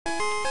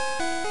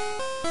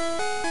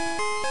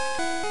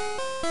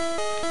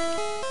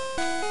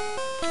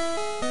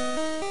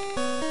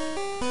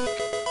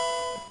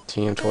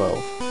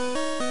TM12.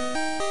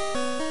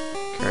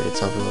 Carried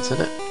something. What's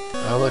in it?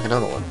 Oh, look,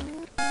 another one.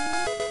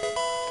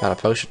 Found a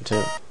potion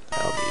too.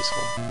 That'll be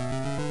useful.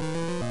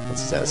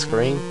 Once it's out of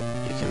screen,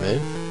 you can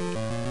move.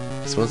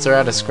 Because once they're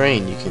out of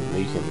screen, you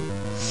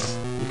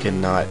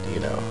cannot, you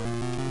know,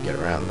 get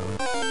around them.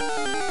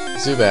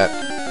 Zubat.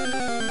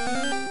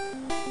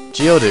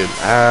 Geodude.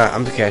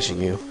 I'm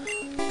catching you.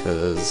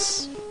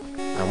 Because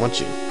I want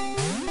you.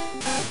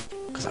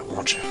 Because I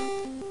want you.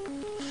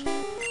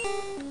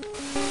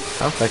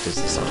 How effective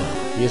is this on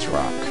him? He is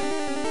rock.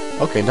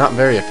 Okay, not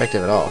very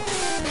effective at all.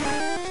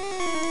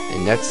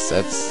 And that's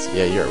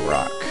yeah, you're a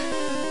rock.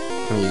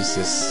 I'm gonna use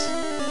this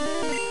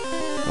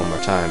one more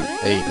time.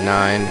 8, 9.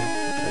 I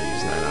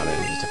use 9 on it.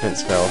 His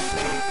defense fell.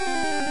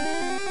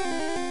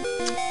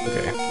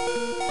 Okay.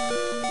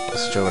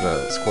 Let's switch over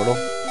to Squirtle.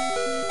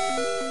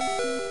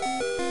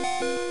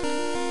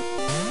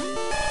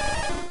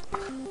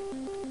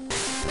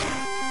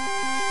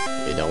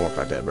 It don't work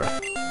like that, bro.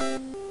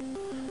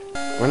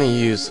 We're gonna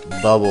use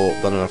Bubble,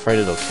 but I'm afraid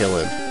it'll kill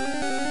him.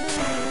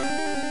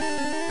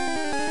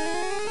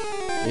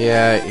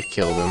 Yeah, it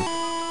killed him.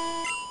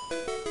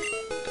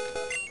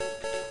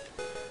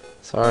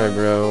 Sorry,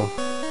 bro.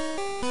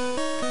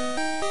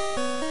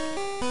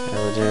 I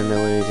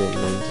legitimately didn't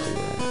mean to do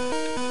that.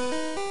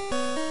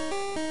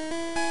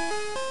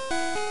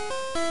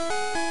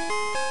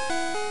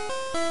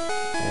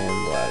 And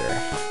bladder.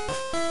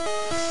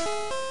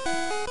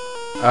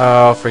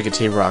 Oh, freaking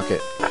Team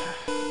Rocket.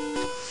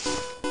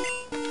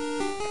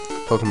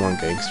 Pokemon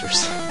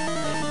gangsters.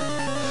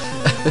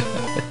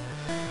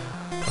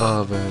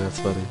 Oh man, that's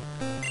funny.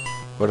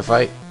 What a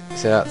fight.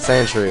 Set out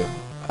Sandshrew.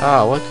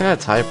 Oh, what kind of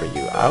type are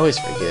you? I always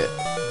forget.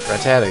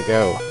 Rattata,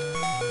 go.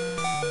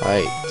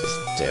 Fight. Just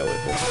deal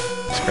with it.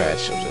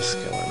 Scratch, you'll just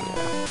kill him,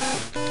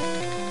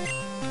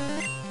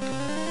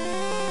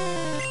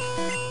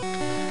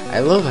 yeah. I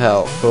love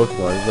how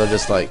Pokemon, they're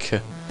just like...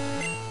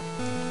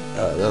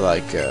 they're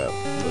like,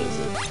 what is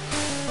it?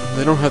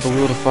 They don't have the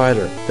will to fight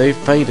her. They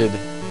fainted.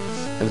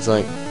 And it's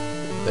like,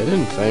 they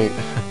didn't faint.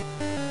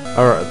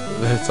 Or,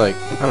 it's like,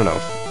 I don't know.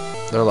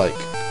 They're like,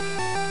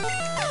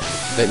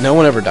 no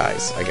one ever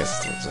dies, I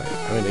guess it's like.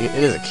 I mean, it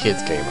is a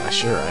kid's game, I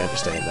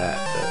understand that,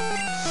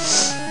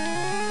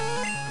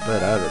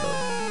 but I don't know.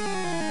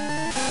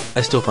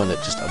 I still find it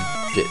just a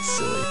bit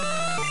silly.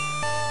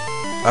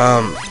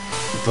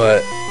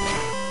 But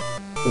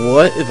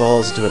what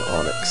evolves into an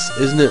Onix?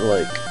 Isn't it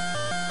like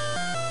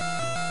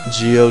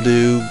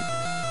Geodude,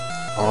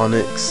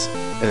 Onix,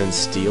 and then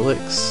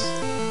Steelix?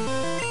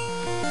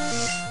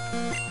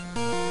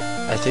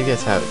 I think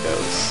that's how it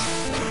goes.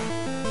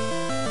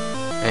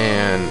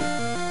 And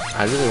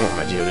I really want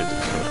my Geodude to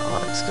become an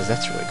Onix, because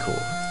that's really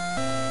cool.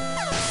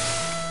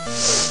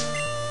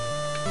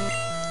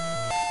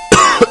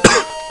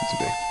 Excuse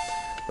me.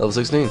 Level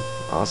 16.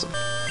 Awesome.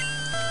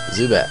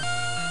 Zubat.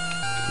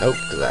 Nope,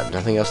 because I have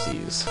nothing else to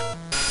use.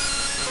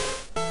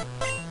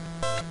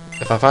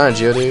 If I find a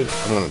Geodude,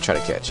 I'm going to try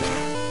to catch it.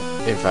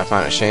 If I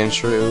find a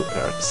Sandshrew,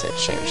 or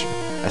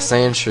a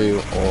Sandshrew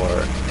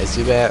or a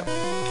Zubat,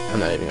 I'm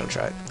not even going to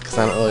try it, because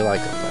I don't really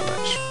like them that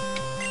much.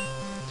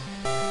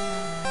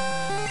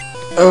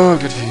 Oh,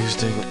 confused,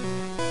 dang it.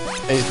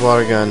 Aced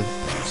Water Gun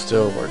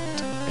still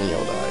worked, and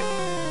you'll die.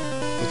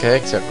 Okay,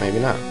 except maybe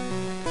not.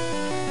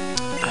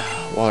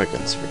 Water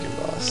Gun's freaking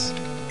boss.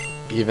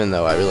 Even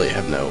though I really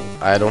have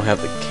I don't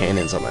have the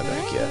cannons on my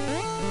back yet.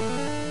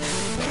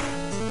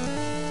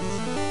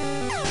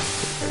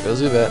 There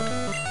goes Zubat.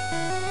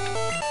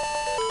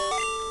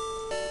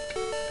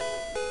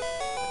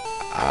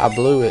 I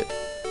blew it.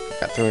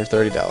 Got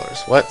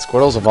 $330. What?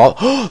 Squirtle's evolving?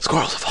 Oh,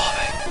 Squirtle's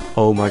evolving!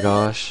 Oh my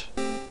gosh.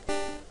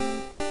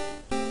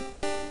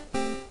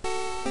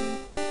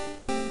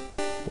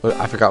 What?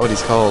 I forgot what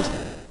he's called.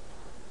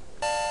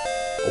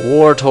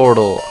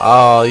 Wartortle.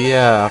 Oh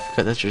yeah, I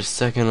forgot that's your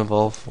second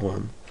evolved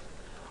form.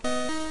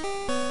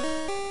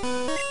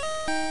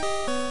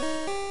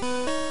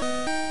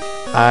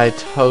 I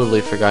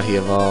totally forgot he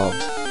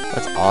evolved.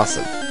 That's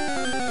awesome.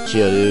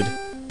 Geodude.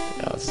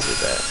 Oh, let's do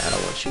that. I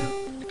don't want you.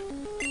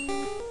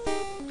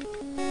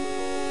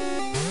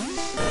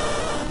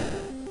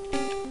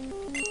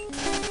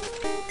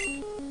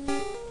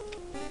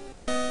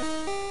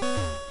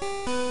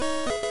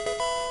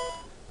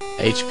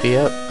 HP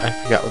up? I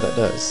forgot what that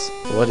does.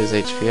 What is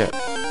HP up?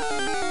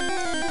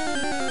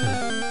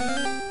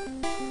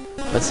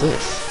 What's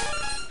this?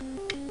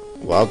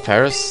 Wild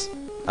Paris?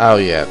 Oh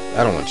yeah,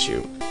 I don't want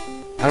you.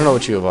 I don't know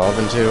what you evolve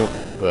into,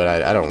 but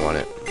I don't want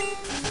it.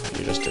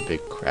 You're just a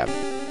big crab.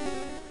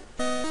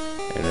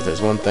 And if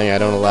there's one thing I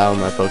don't allow in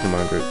my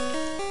Pokemon group,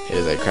 it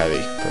is a crabby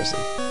person.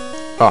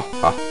 Ha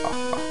ha ha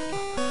ha.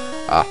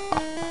 Ha ha.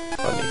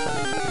 Funny,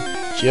 funny, funny.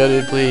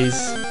 Geodude, please.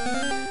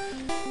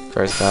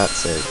 First thought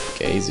said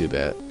gay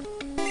Zubat.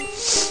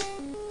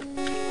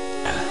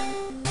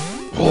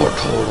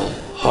 Wartortle.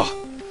 Ha.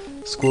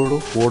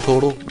 Squirtle.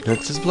 Wartortle.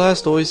 Next is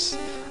Blastoise.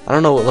 I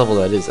don't know what level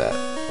that is at.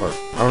 Or,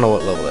 I don't know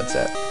what level that's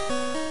at.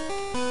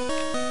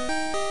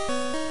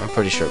 I'm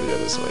pretty sure we go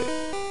this way.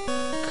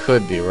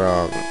 Could be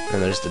wrong. And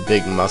there's the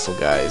big muscle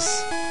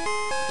guys.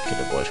 You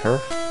can avoid her.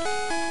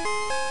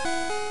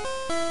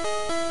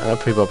 I know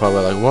people are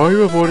probably like, why are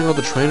you avoiding all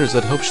the trainers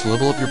that help you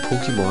level up your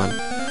Pokemon?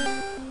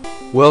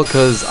 Well,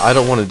 because I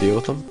don't want to deal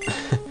with them.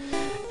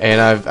 And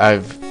I've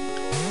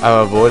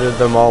avoided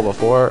them all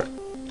before,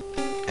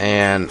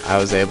 and I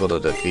was able to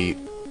defeat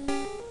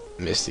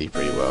Misty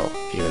pretty well,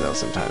 even though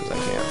sometimes I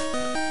can't.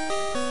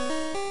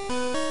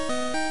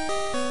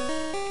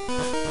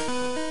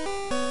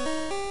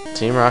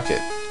 Team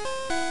Rocket.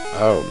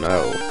 Oh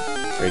no.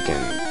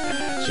 Freaking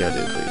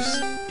Geodude,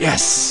 please.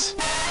 Yes!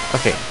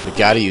 Okay, we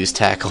gotta use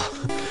Tackle.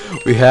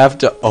 We have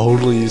to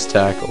only use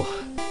Tackle.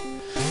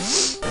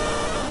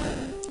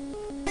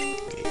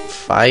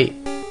 Fight,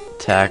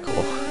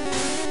 Tackle.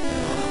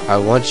 I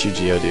want you,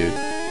 Geodude.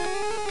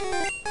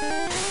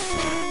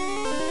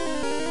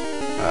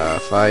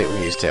 Fight, we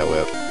use Tail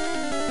Whip.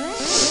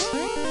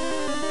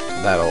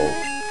 That'll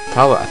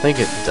probably, I think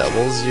it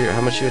doubles your,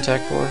 how much you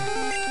attack for?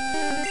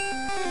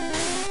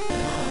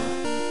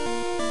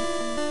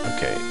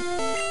 Okay.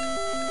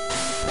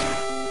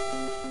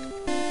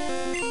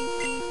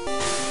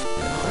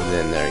 And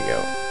then there you go.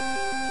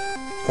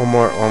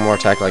 One more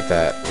attack like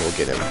that, and we'll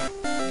get him.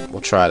 We'll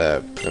try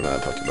to put him in a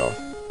Pokeball.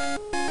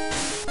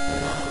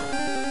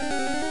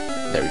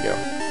 There we go.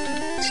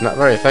 It's not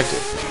very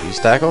effective. Use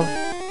Tackle?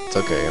 It's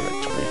okay, I'm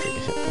at 20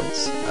 hit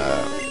points.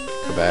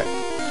 Go back.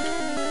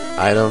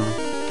 Item.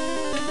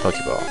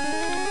 Pokeball.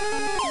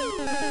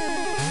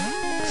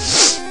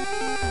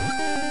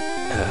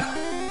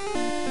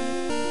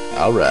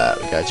 Alright,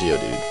 we got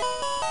Geodude.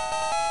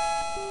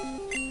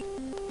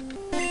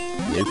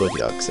 New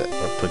Pokédex set,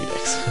 or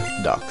Pokédex.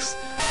 Docks.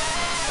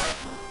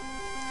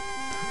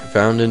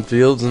 Found in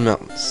fields and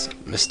mountains.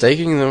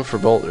 Mistaking them for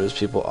boulders,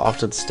 people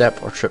often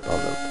step or trip on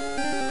them.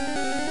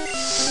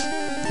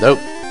 Nope.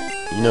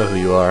 You know who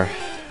you are.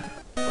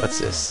 What's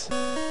this?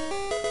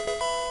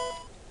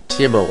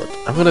 TM Bullet.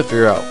 I'm gonna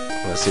figure out.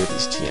 I'm gonna see what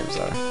these TMs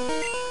are.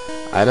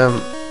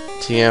 Item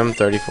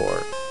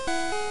TM34.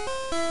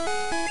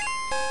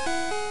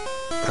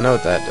 I know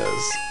what that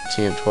does.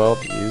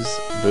 TM12, use.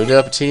 Boot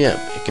up TM.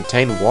 It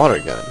contained water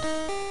gun.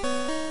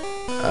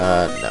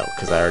 No,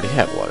 because I already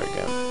have water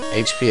gun.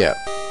 HP up.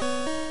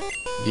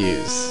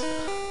 Use.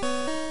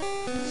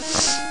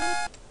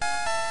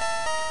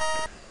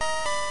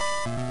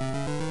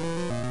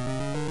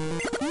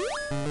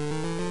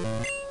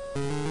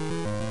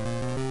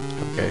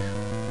 Okay.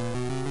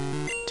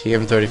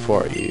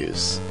 TM34,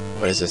 use.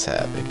 What does this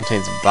have? It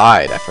contains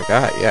Bide. I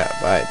forgot. Yeah,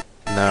 Bide.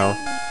 No.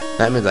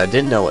 That means I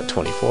didn't know what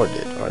 24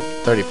 did. Or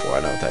 34, I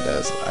know what that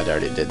does. I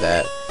already did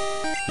that.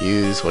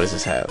 Use. What does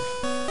this have?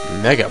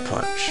 Mega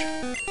Punch.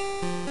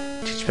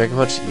 Teach Mega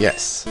Punch?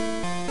 Yes.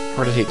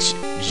 Or to teach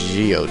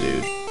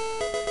Geodude.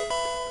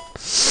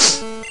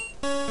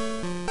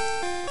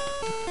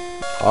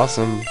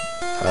 Awesome.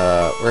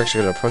 We're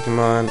actually gonna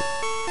Pokemon. I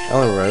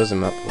only rose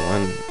him up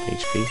 1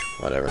 HP.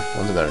 Whatever.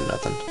 One's better than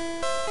nothing.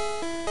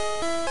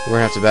 We're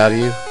gonna have to battle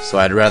you, so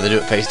I'd rather do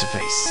it face to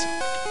face.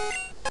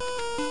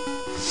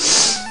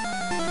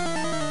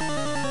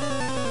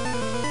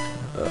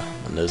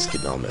 My nose is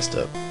getting all messed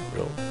up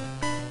real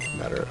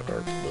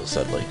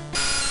suddenly.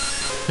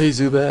 Hey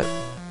Zubat,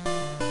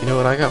 you know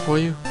what I got for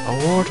you? A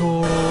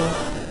Wartortle!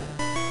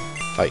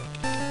 Fight.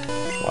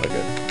 Water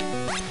gun.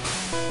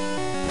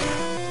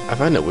 I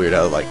find it weird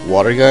how like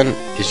water gun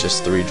is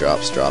just 3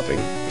 drops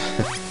dropping.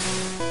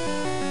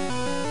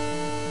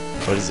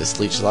 What is this?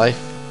 Leech life?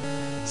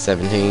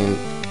 17.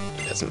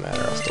 It doesn't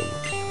matter, I'll still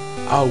whoop you.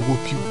 I'll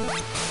whoop you.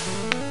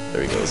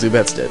 There we go,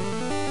 Zubat's dead.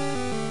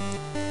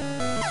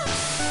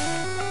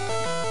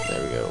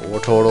 There we go.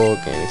 Wartortle,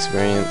 gain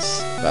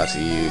experience. About to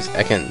use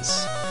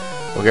Ekans.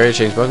 Will Gary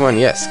change Pokemon?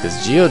 Yes, because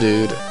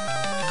Geodude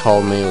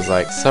called me and was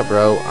like, sup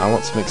bro, I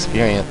want some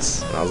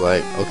experience. And I was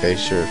like, okay,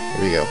 sure,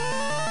 here we go.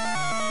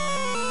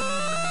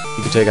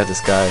 You can take out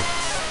this guy.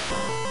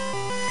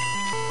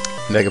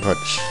 Mega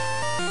Punch.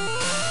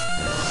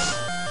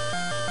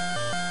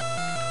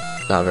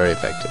 Not very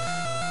effective.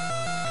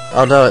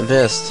 Oh no, it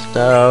missed.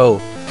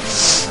 No.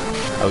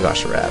 Oh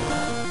gosh, rad.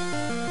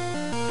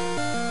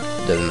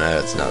 It doesn't matter,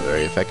 it's not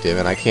very effective,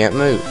 and I can't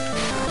move.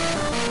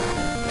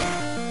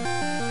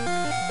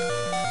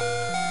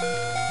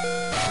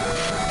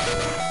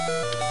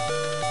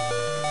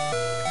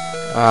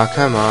 Ah, oh,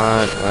 come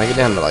on. When I get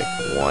down to like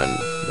 1,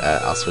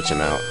 I'll switch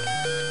him out.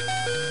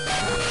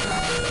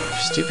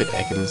 Stupid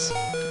Ekans.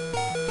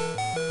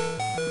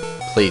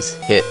 Please,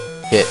 hit,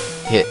 hit,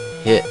 hit,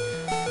 hit.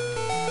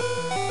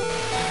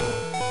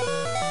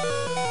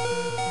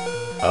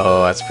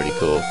 Oh, that's pretty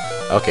cool.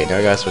 Okay, now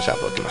I gotta switch out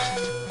Pokemon.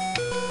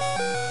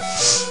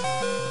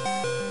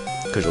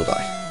 Because you'll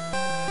die.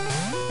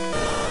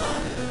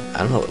 I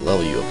don't know what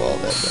level you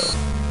evolve at, though.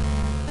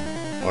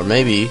 Or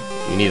maybe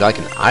you need like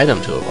an item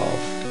to evolve.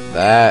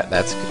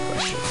 That's a good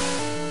question.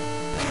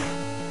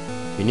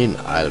 You need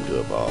an item to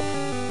evolve.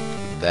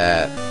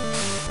 That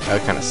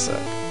would kind of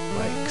suck.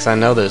 Like, because I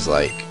know there's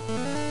like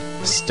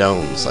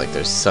stones. Like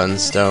there's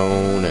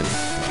Sunstone and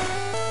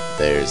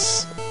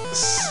there's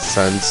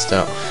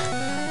Sunstone.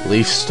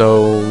 Leaf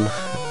Stone.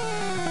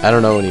 I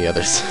don't know any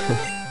others.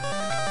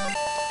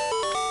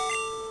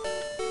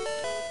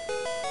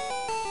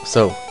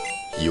 So,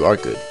 you are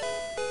good.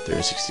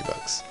 360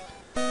 bucks.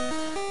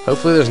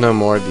 Hopefully there's no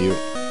more of you.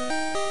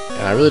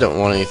 And I really don't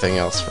want anything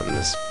else from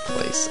this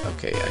place.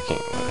 Okay, I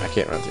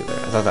can't run through there.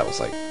 I thought that was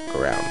like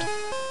ground.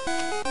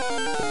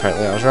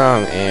 Apparently I was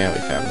wrong, and we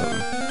found them.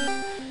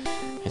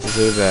 And to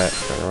do that,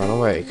 we're gonna run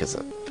away, because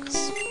I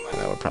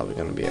know we're probably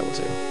gonna be able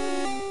to.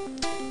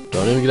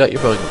 Don't even get out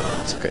your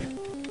Pokemon, it's okay.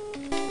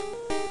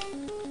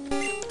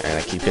 And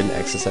I keep hitting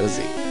X instead of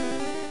Z.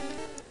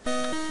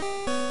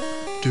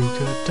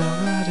 Duka da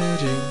da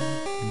ding,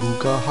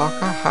 booga ha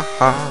ha ha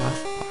ha.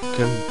 I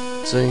can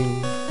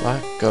sing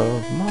like a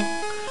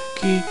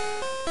monkey.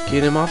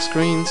 Get him off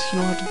screens, you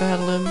don't have to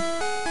battle him.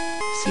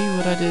 See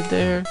what I did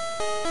there?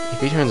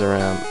 If he turns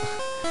around,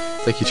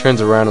 it's like he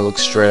turns around and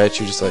looks straight at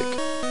you, just like,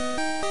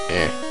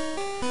 eh.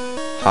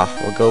 Ha,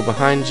 we'll go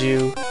behind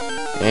you,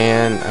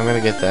 and I'm gonna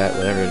get that,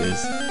 whatever it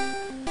is.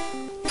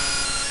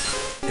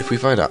 If we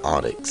find an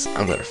Onyx,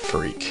 I'm gonna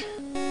freak.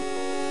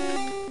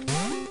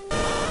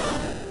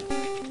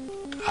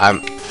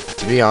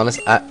 To be honest,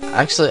 I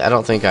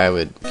don't think I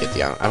would get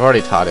the Onyx. I've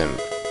already taught him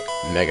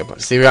Mega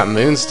Punch. See, we got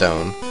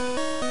Moonstone.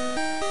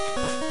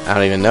 I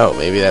don't even know.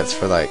 Maybe that's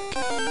for like,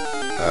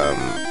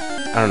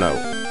 I don't know.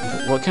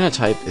 What kind of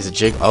type is a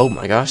Jig? Oh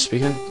my gosh,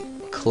 speaking of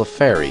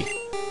Clefairy.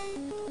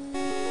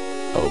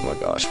 Oh my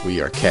gosh,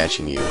 we are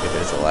catching you if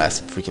it's the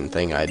last freaking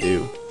thing I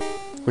do.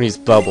 We're gonna use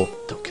Bubble.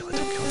 Don't kill it,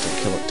 don't kill it, don't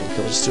kill it, don't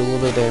kill it. Just do a little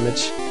bit of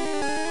damage.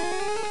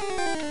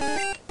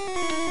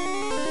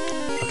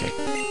 Okay,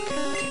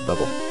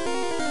 Bubble.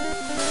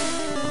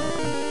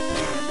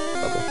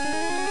 Bubble.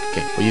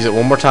 Okay, we'll use it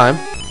one more time.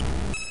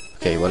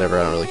 Okay, whatever,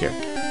 I don't really care.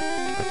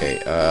 Okay,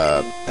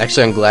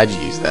 actually I'm glad you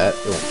used that.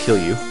 It won't kill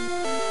you.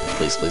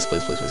 Please, please,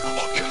 please, please, please.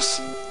 Oh, yes!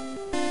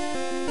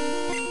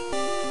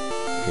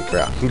 You can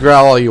growl. You can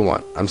growl all you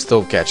want. I'm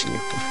still catching you.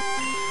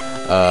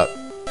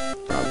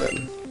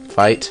 Then.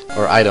 Fight,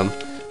 or item,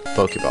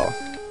 Pokeball.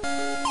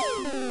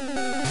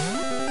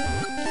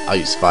 I'll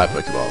use 5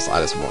 Pokeballs. I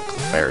just want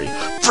Clefairy.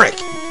 Frick!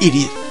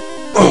 Idiot!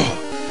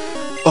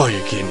 Oh,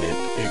 you're getting it.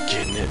 You're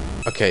getting it.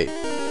 Okay.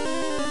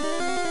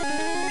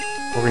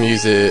 We're gonna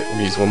use it. We're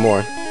gonna use one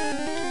more.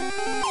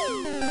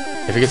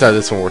 If it gets out of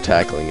this one, we're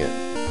tackling it.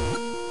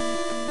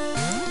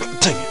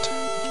 Dang it.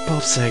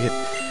 Bob Saget.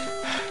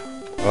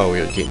 Oh, we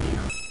are getting you.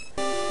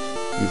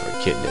 You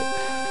are getting it.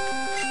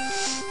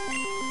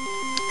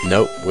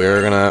 Nope,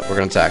 we're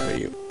gonna tackle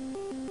you.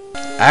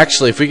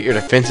 Actually, if we get your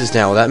defenses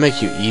down, will that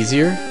make you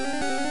easier?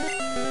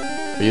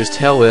 We use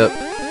Tail Whip.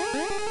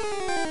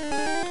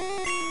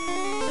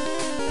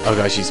 Oh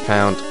gosh, use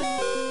Pound.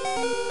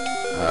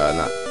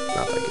 Not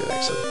that good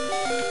actually.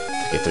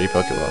 Okay, 3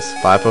 Pokeballs.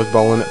 5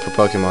 Pokeball limit per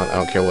Pokemon. I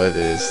don't care what it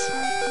is.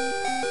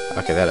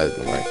 Okay, that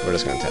doesn't work. We're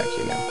just gonna attack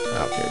you now. I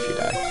don't care if you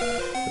die.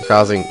 You're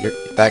causing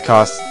that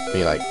costs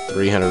me like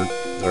 300,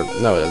 or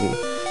no, it doesn't.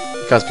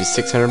 It costs me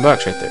 600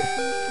 bucks right there.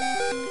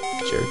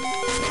 Jerk.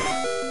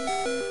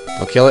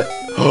 Don't kill it.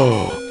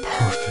 Oh,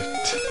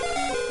 perfect.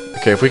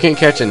 Okay, if we can't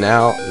catch it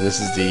now, then this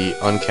is the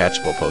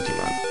uncatchable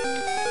Pokemon.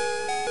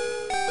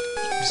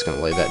 I'm just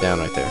gonna lay that down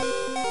right there.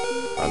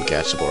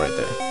 Uncatchable right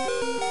there.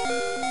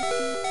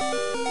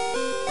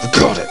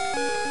 Got it!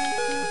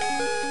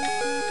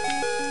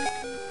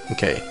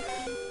 Okay.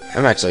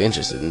 I'm actually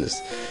interested in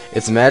this.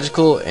 Its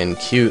magical and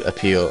cute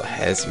appeal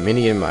has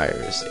many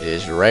admirers. It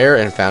is rare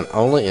and found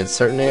only in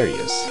certain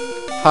areas.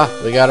 Ha!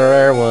 We got a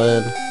rare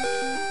one!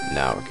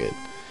 Now we're good.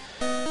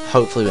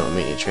 Hopefully we don't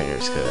meet any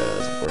trainers,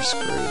 because we're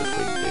screwed if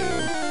we do.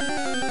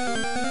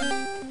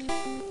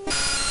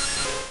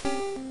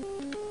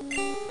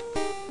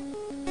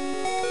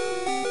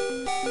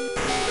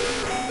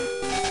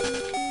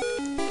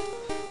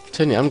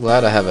 I'm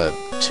glad I have a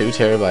 2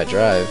 terabyte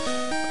drive.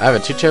 I have a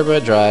 2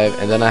 terabyte drive,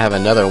 and then I have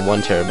another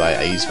 1 terabyte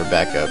I use for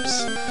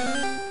backups.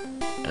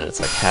 And it's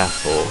like half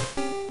full.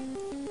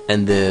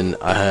 And then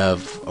I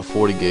have a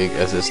 40 gig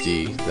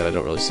SSD that I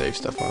don't really save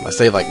stuff on. I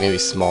save like maybe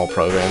small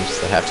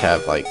programs that have to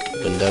have like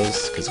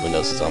Windows, because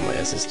Windows is on my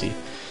SSD.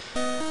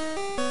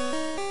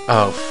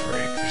 Oh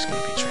frick, there's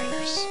gonna be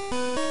trainers.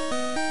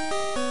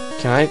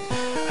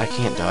 I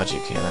can't dodge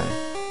you, can I?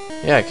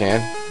 Yeah, I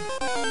can.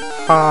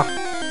 Ha!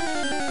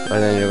 But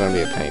then you're gonna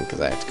be a pain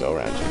because I have to go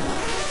around you.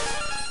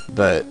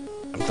 But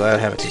I'm glad I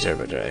have a 2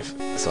 terabyte drive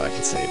so I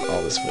can save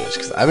all this footage,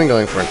 because I've been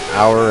going for an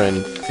hour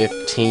and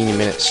 15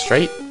 minutes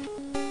straight.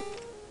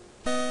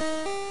 I'm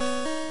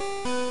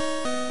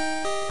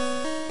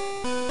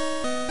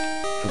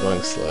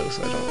going slow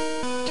so I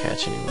don't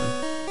catch anyone.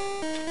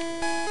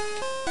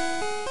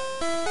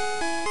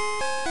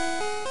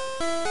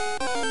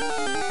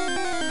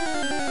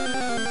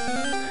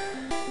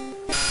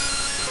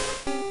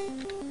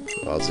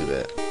 I'll do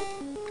that.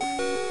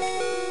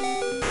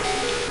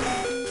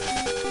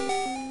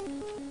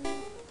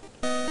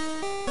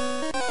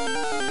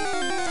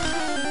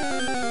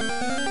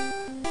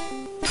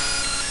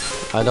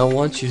 I don't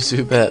want you,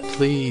 Zubat,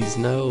 please,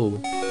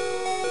 no.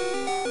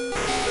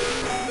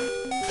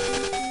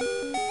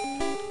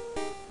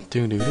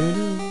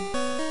 Doo-doo-doo-doo.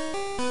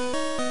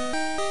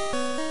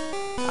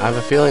 I have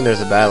a feeling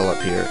there's a battle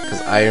up here,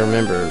 because I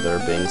remember there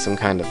being some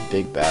kind of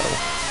big battle.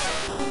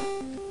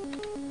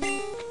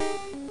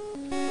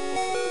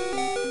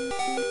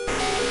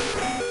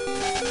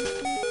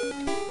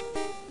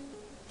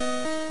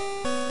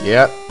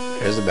 Yep,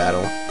 here's the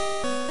battle.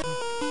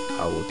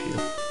 I'll whoop you.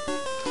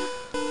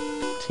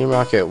 Team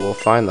Rocket will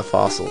find the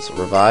fossils,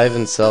 revive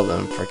and sell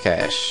them for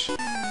cash.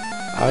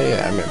 Oh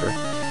yeah, I remember.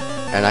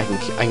 And I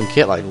can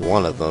get like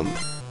one of them,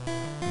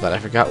 but I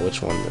forgot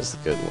which one is the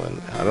good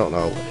one. I don't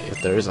know if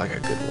there is like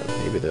a good one.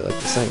 Maybe they're like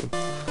the same.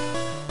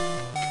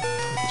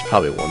 There's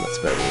probably one that's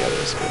better than the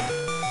others. But...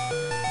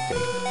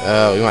 okay.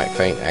 Oh, we might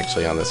faint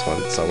actually on this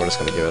one, so we're just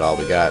gonna give it all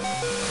we got.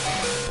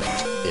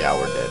 Yeah,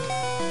 we're dead.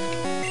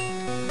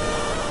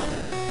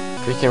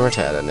 Freaking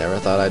Rattata, never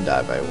thought I'd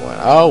die by one.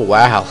 Oh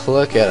wow,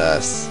 look at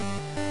us.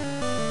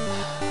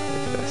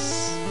 Look at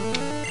us.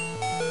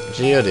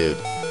 Geodude,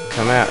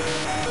 come out.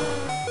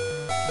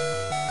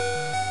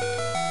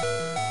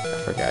 I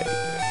forgot you.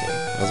 Okay,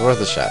 it was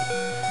worth a shot.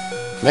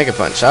 Mega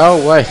Punch. Oh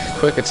wait,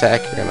 quick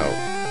attack, you're gonna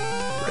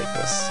break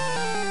us.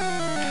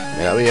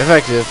 May not be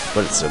effective,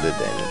 but it still did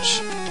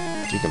damage.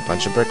 You can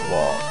punch a brick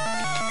wall.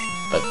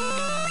 But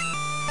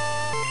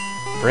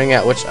bring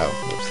out which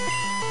whoops.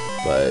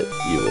 But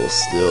you will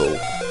still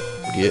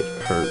get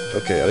hurt.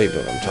 Okay, I don't even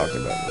know what I'm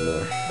talking about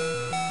anymore.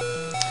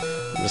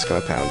 I'm just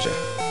gonna pound you.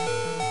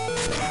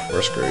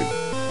 We're screwed.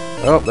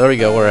 Oh, there we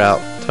go, we're out.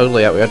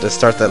 Totally out. We have to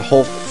start that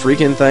whole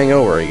freaking thing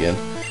over again.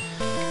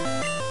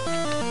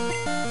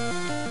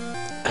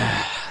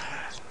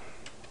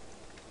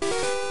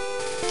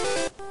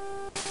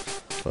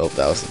 Well,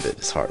 that was a bit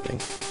disheartening.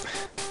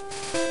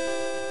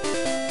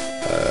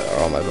 Are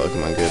all my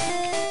Pokemon good?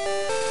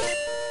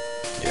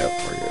 Yep,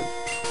 we're good.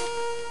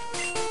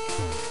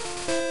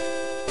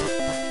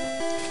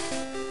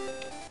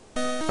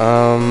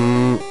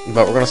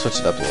 But we're gonna switch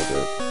it up a little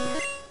bit.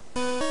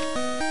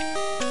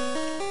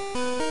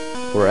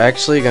 We're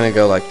actually gonna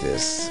go like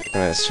this.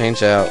 We're gonna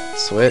change out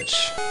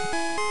switch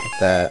with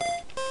that.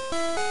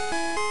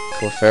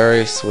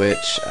 Clefairy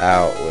switch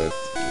out with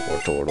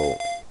Wartortle.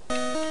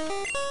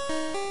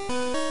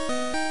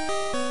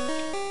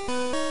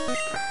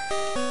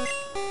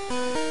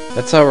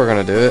 That's how we're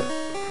gonna do it.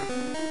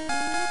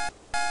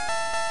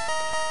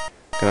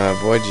 Gonna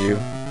avoid you.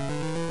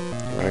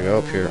 I'm gonna go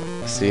up here.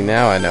 See,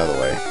 now I know the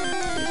way.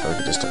 If I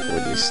could just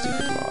avoid these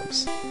stupid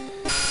mobs.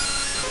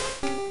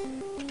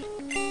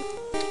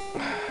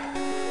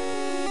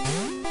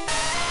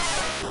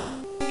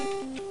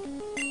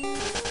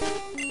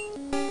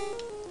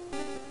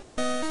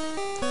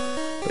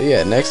 But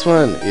yeah, next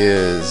one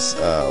is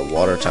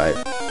water type.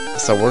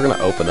 So we're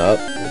gonna open up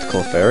with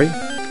Clefairy.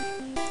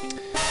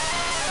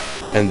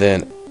 And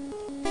then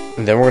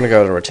we're gonna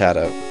go to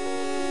Rattata.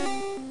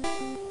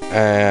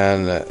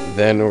 And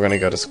then we're gonna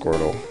go to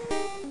Squirtle.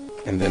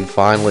 And then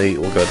finally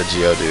we'll go to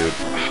Geodude.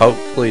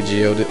 Hopefully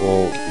Geodude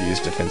will use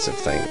defensive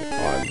thing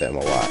on them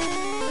a lot.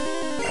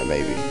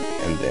 Maybe.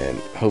 And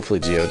then hopefully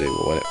Geodude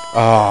will win it.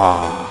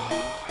 Ah,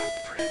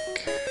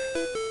 frick.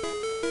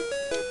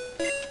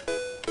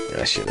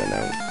 I should have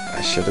known.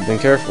 I should have been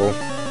careful.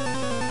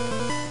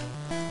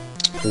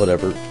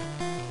 Whatever.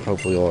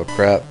 Hopefully all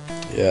crap.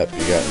 Yep, you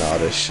got an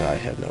oddish. I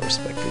have no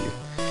respect for you.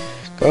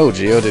 Go,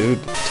 Geodude.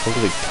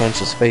 Totally punch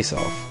his face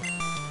off.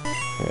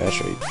 Yeah, that's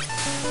right.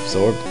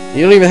 Sword.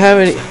 You don't even have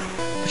any.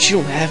 But you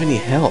don't have any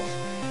health.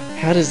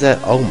 How does that.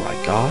 Oh my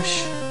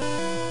gosh.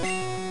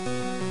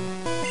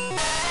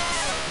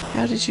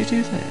 How did you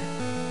do that?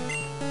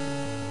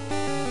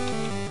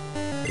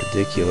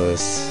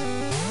 Ridiculous.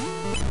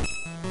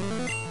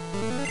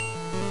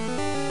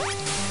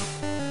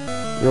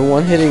 You're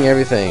one-hitting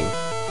everything.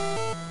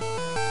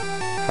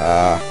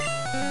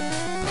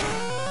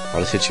 I'll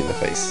just hit you in the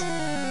face.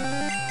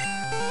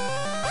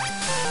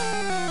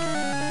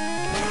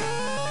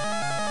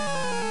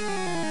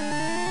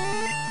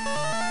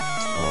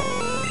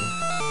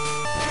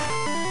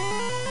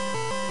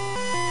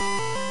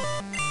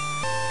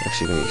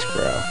 Actually, let me use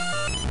Growl.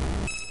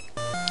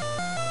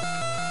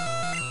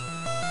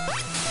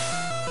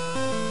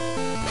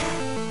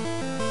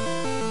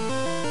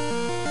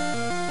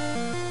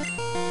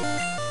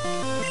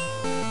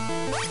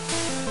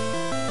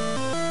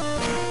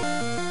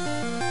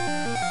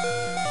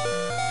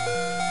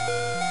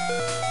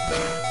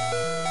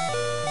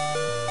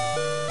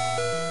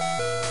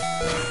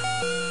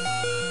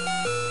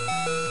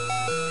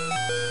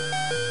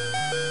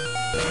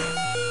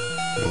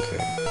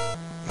 Okay,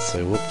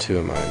 so whoop 2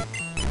 of mine.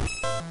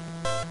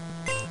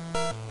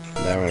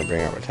 Now we're gonna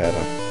bring out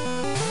Rattata.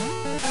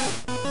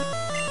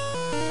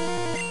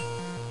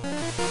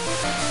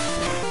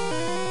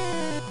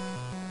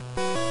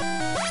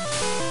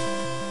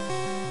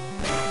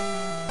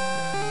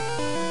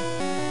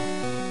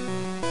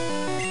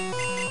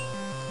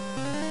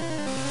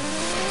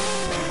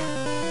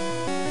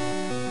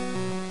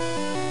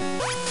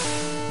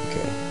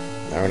 Okay,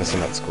 now we're gonna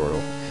send out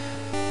Squirtle.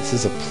 This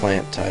is a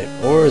plant type,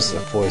 or is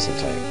it a poison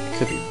type? It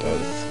could be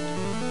both.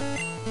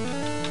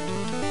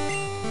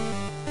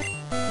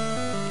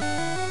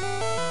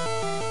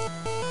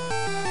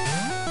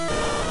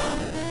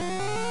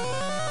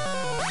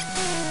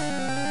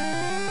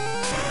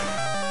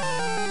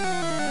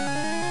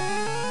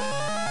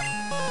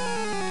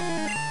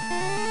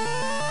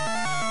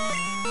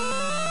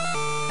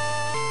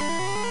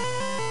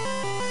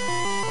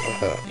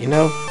 You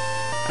know,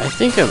 I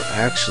think I'm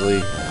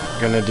actually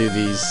gonna do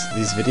these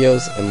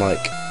videos in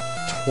like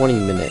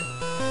 20-minute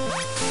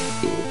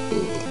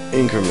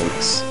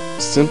increments,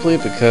 simply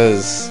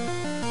because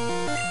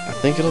I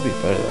think it'll be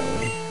better that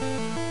way,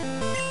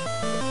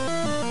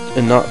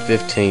 and not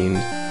 15.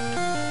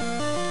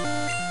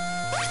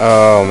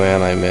 Oh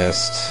man, I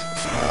missed.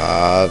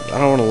 I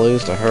don't want to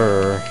lose to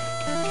her.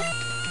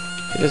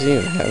 He doesn't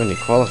even have any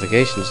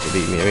qualifications to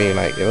beat me. I mean,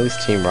 like, at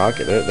least Team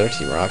Rocket, they're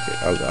Team Rocket.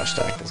 Oh gosh,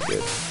 that is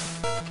good.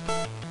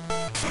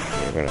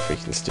 You're gonna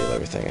freaking steal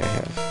everything I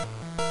have.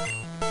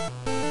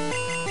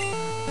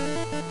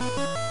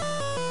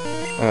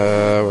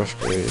 We're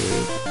screwed.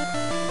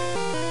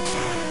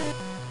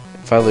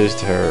 If I lose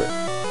to her,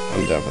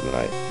 I'm done for the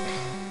night.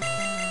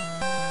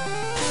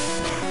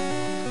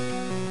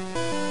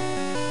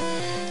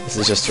 This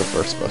is just her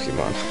first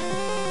Pokemon.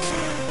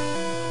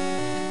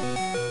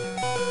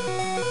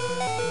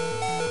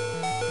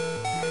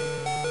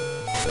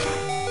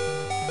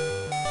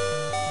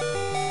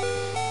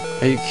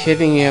 Are you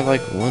kidding? You have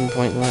like 1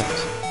 point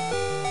left.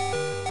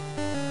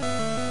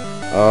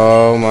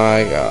 Oh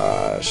my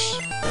gosh.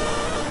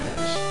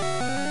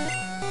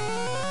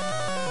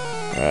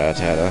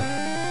 Rattata.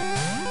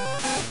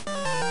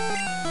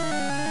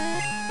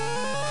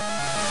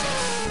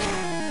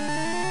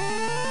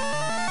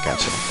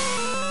 Gotcha.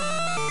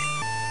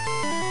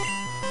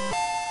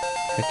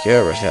 Heck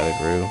yeah, Rattata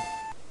grew.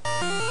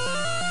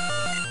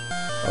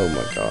 Oh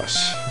my gosh.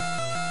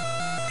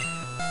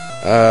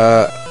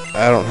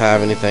 I don't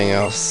have anything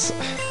else.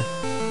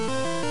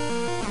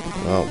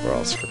 Oh, we're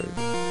all screwed.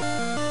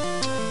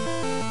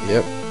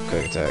 Yep,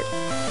 quick attack.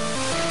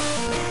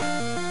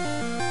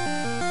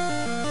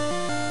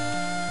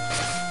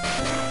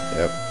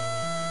 Yep.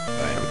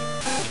 Bam.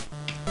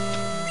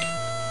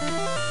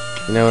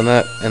 You know, in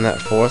that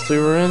fourth we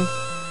were in,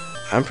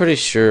 I'm pretty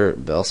sure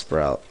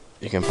Bellsprout,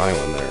 you can find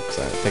one there, because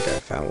I think I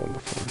found one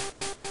before.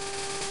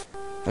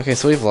 Okay,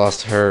 so we've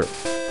lost her.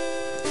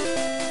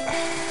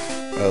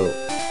 Oh,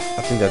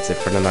 I think that's it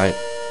for tonight.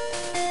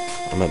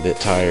 I'm a bit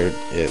tired.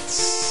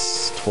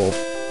 It's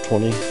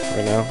 12:20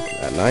 right now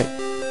at night.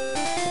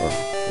 Or,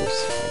 whoops,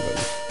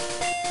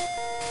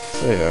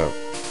 so yeah.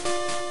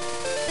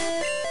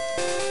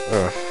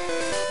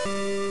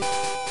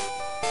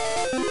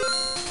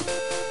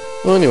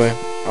 Well, anyway,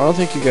 I want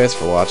to thank you guys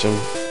for watching.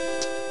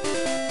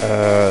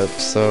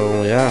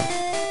 So yeah,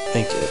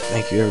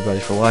 thank you everybody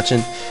for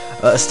watching.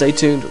 Stay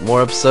tuned.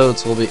 More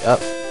episodes will be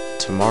up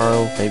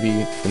tomorrow,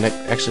 maybe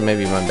actually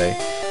maybe Monday,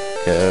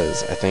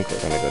 because I think we're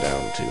gonna go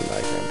down to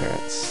my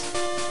grandparents,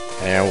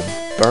 and I will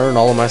burn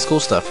all of my school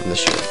stuff from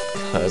this year,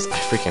 because I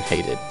freaking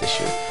hate it this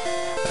year.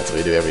 That's what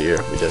we do every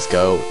year. We just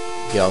go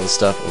get all the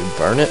stuff and we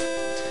burn it.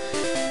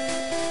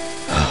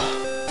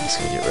 I'm just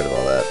gonna get rid of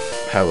all that.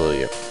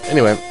 Hallelujah.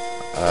 Anyway,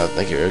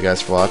 thank you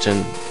guys for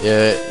watching.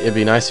 Yeah, it'd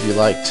be nice if you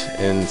liked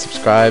and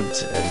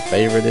subscribed and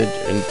favorited,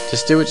 and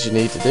just do what you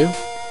need to do.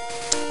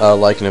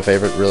 Liking and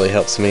favorite really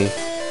helps me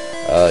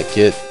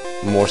get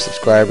more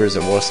subscribers,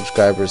 and more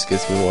subscribers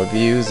gives me more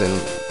views, and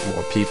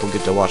more people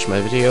get to watch my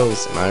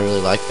videos, and I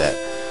really like that.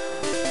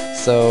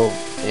 So,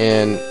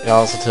 and it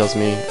also tells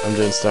me I'm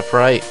doing stuff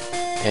right,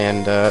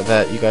 and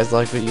that you guys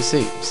like what you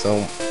see.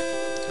 So,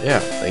 yeah,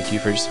 thank you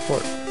for your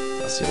support.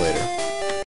 I'll see you later.